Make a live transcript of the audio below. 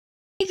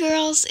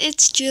girls,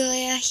 it's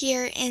Julia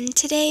here, and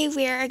today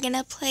we are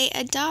gonna play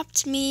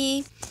Adopt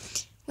Me,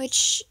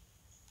 which,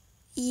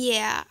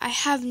 yeah, I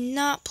have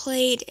not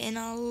played in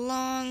a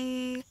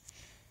long,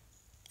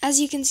 as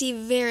you can see,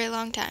 very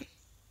long time.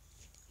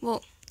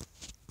 Well,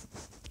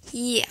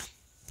 yeah,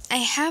 I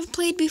have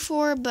played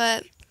before,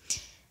 but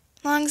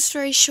long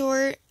story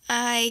short,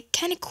 I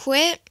kind of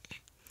quit,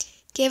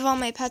 gave all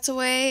my pets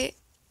away,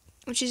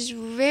 which is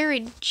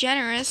very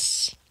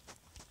generous.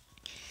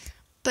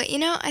 But,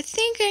 I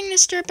think I'm going to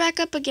start back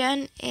up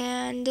again,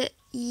 and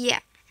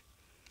yeah.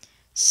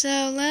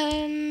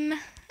 So,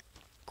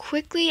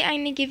 quickly,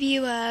 I'm going to give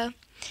you a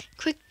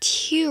quick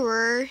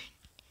tour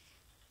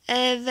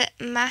of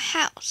my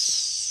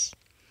house.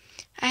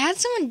 I had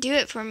someone do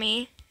it for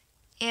me,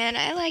 and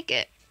I like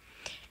it.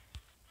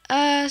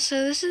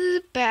 So this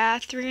is the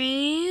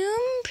bathroom.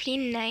 Pretty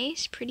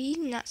nice, pretty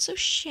not so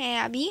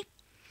shabby.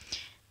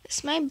 This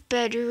is my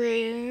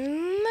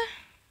bedroom.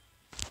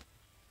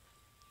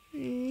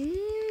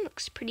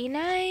 Looks pretty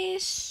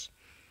nice.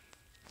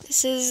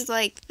 This is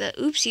like the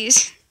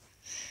oopsies.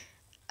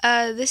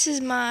 This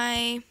is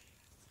my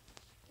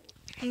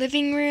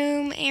living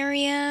room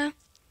area.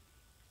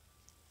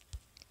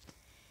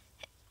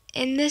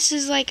 And this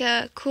is like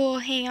a cool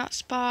hangout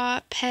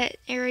spot, pet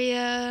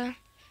area.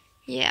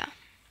 Yeah.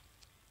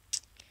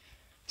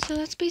 So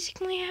that's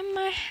basically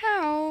my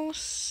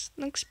house.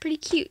 Looks pretty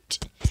cute.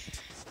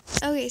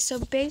 Okay, so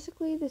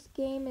basically this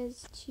game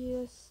is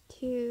just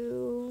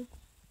to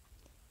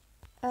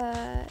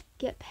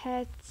get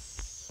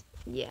pets.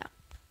 Yeah.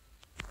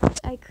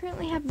 I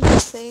currently have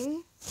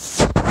nothing.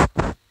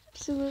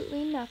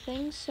 Absolutely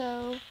nothing.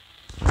 So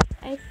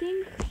I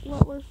think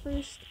what we're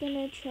first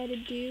gonna try to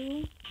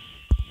do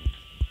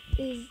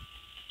is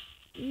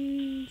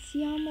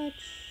see how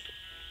much.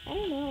 I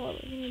don't know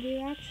what we're gonna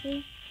do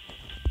actually.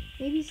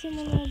 Maybe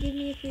someone will give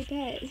me a free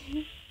pet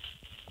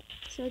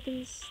so I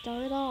can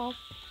start off.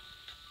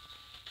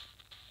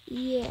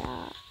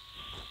 Yeah.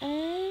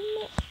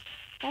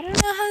 I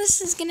don't know how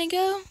this is gonna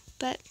go,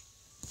 but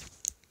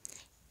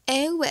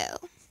oh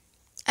well.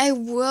 I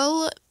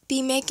will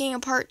be making a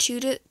part 2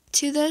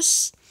 to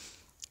this.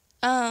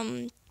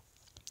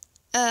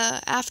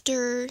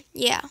 After,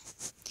 yeah.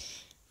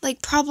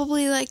 Like,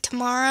 probably, like,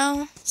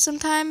 tomorrow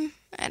sometime.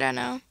 I don't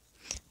know.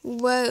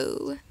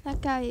 Whoa.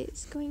 That guy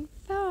is going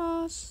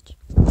fast.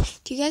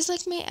 Do you guys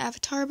like my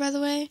avatar, by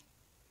the way?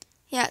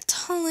 Yeah,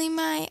 totally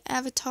my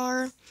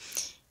avatar.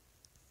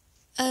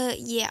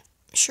 Yeah.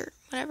 Sure.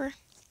 Whatever.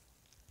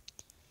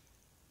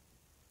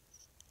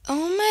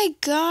 Oh my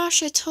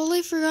gosh, I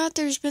totally forgot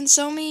there's been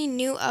so many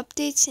new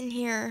updates in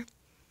here.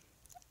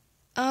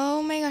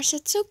 Oh my gosh,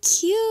 that's so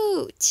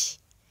cute.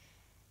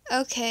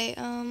 Okay,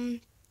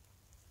 I'm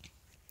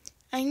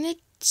gonna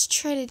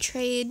try to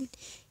trade.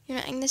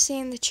 I'm gonna say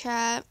in the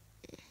chat.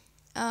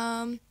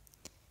 Gosh,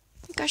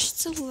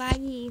 it's so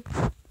laggy.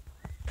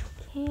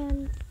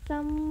 Can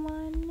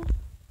someone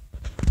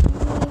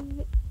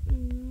give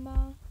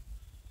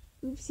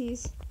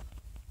oopsies.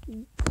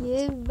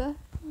 Give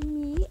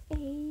me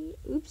a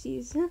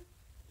oopsies.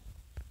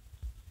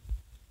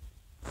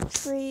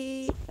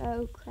 Free,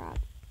 oh crap.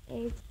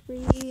 A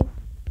free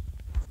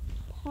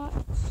pot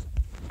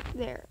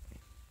there.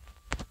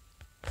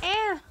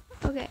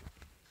 Okay.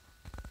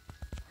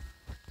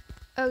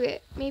 Okay,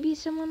 maybe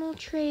someone will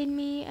trade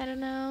me, I don't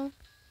know.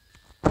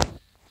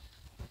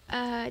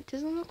 It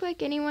doesn't look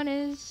like anyone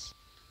is.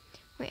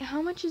 Wait,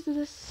 how much is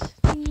this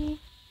thingy?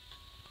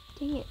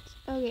 Dang it.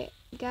 Okay,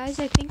 guys,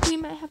 I think we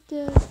might have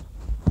to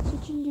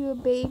switch into a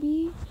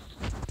baby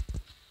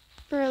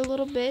for a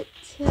little bit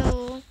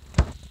till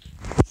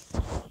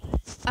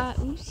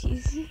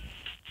oopsies.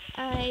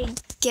 I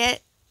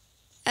get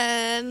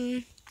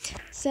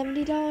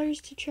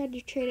 $70 to try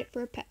to trade it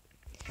for a pet.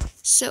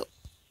 So,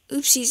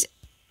 oopsies.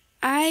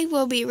 I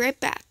will be right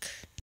back.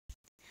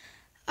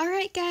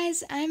 Alright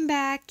guys, I'm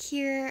back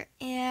here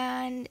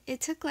and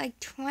it took like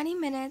 20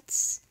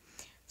 minutes.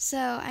 So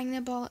I'm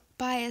going to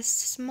buy a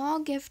small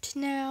gift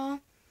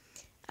now.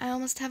 I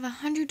almost have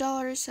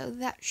 $100, so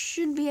that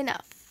should be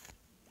enough.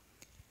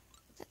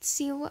 Let's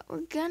see what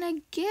we're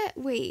gonna get.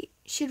 Wait,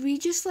 should we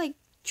just like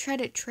try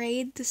to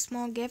trade the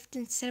small gift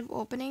instead of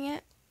opening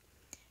it?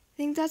 I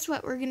think that's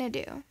what we're gonna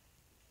do.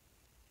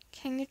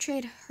 Okay, I'm gonna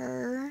trade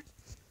her.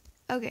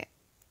 Okay.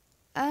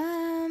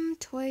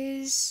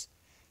 Toys,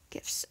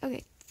 gifts.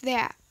 Okay,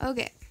 that.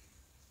 Okay.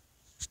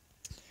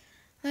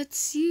 Let's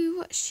see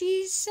what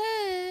she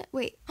said.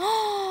 Wait.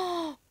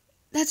 Oh,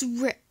 that's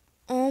rip.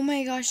 Oh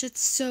my gosh,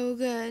 that's so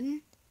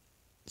good.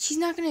 She's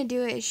not gonna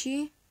do it, is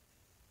she?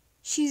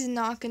 She's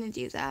not gonna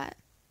do that.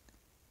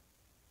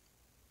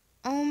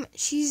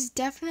 She's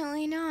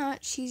definitely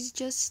not. She's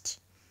just.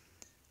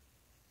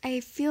 I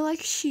feel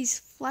like she's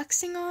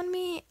flexing on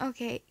me.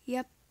 Okay,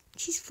 yep,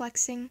 she's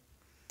flexing.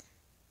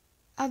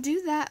 I'll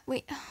do that.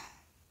 Wait.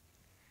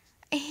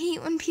 I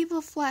hate when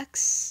people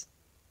flex,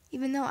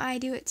 even though I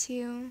do it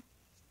too.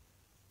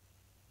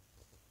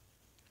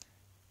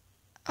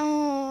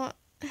 Oh.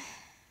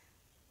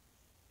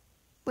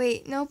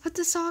 Wait, no, put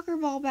the soccer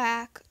ball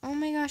back. Oh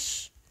my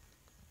gosh.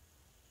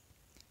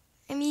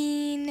 I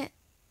mean,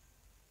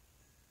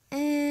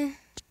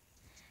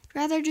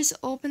 rather just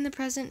open the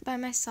present by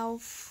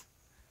myself.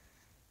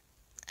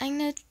 I'm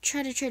gonna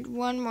try to trade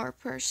one more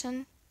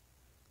person.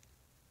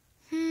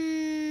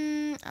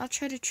 I'll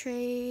try to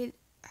trade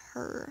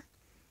her.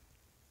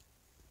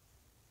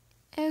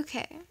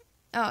 Okay.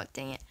 Oh,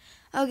 dang it.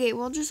 Okay,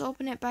 we'll just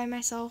open it by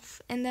myself,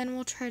 and then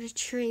we'll try to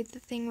trade the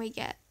thing we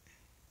get.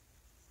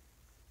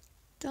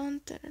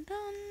 Dun, dun, dun,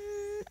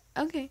 dun.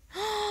 Okay.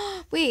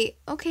 Wait,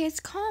 okay, it's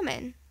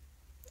common.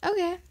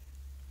 Okay.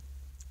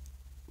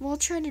 We'll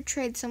try to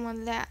trade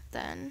someone that,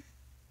 then.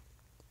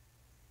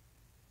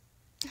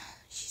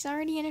 She's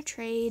already in a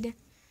trade. I'm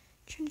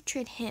trying to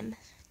trade him.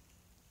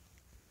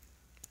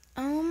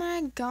 Oh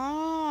my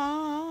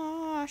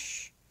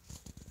gosh.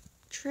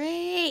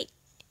 Trade.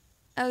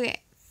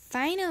 Okay,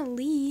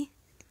 finally.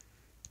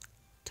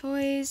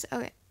 Toys.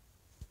 Okay.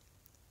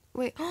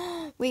 Wait.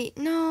 Wait,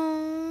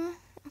 no.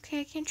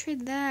 Okay, I can't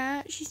trade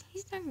that. He's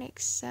not gonna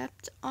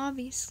accept,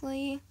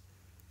 obviously.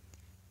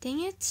 Dang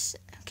it.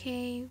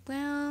 Okay,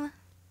 well,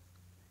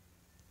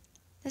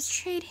 let's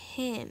trade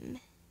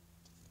him.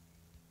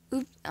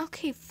 Oop.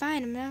 Okay,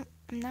 fine. I'm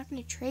not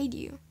gonna trade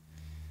you.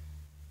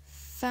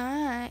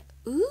 Fine.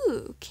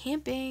 Ooh,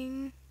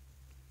 camping.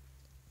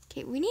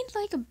 Okay, we need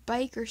like a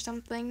bike or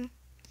something.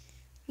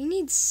 We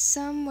need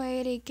some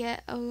way to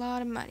get a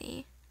lot of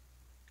money.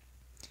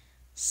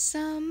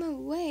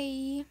 Some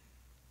way.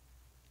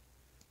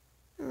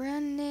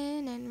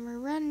 Running and we're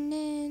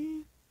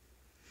running.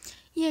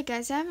 Yeah,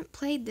 guys, I haven't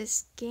played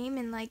this game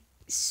in like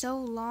so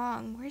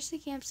long. Where's the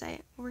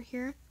campsite? Over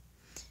here.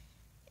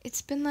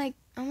 It's been like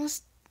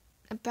almost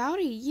about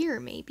a year,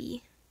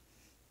 maybe.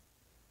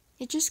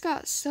 It just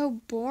got so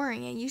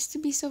boring. It used to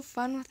be so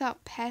fun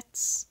without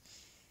pets.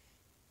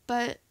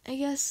 But I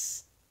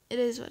guess it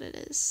is what it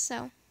is,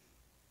 so.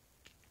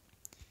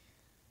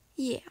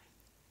 Yeah.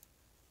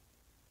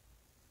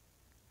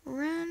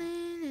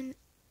 Running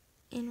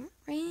and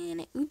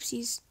ran.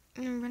 Oopsies.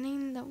 I'm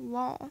running the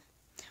wall.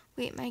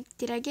 Wait,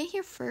 did I get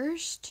here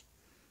first?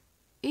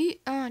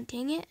 Oh,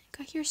 dang it. I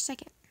got here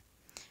second.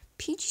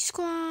 Peachy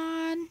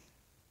Squad.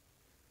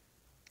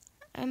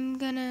 I'm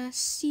gonna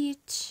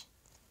sit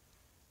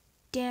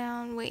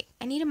down. Wait,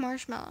 I need a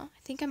marshmallow. I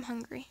think I'm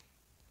hungry.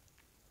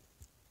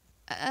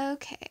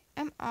 Okay,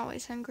 I'm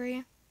always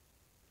hungry.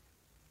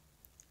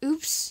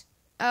 Oops.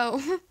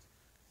 Oh.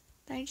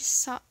 I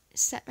just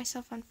set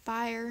myself on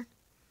fire.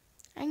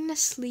 I'm gonna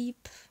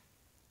sleep.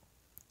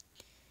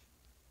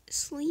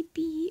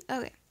 Sleepy.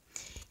 Okay.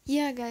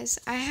 Yeah, guys,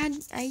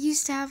 I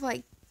used to have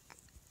like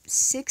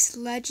 6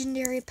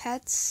 legendary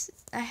pets.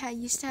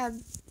 used to have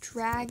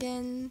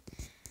dragon,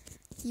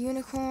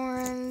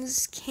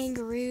 unicorns,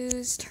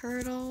 kangaroos,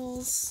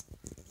 turtles,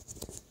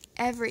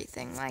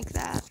 everything like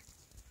that.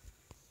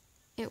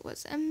 It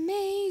was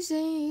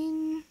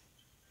amazing.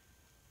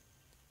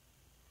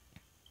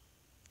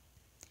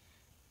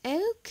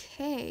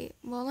 Okay,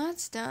 well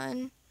that's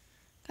done.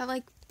 Got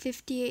like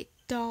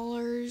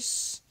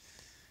 $58.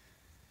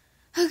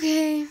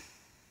 Okay,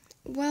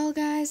 well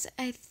guys,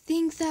 I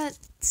think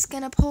that's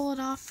gonna pull it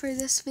off for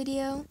this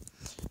video.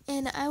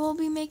 And I will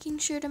be making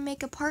sure to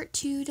make a part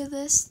 2 to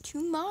this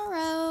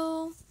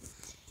tomorrow.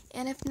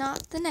 And if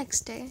not, the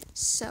next day.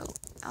 So,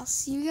 I'll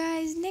see you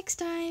guys next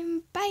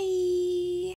time. Bye!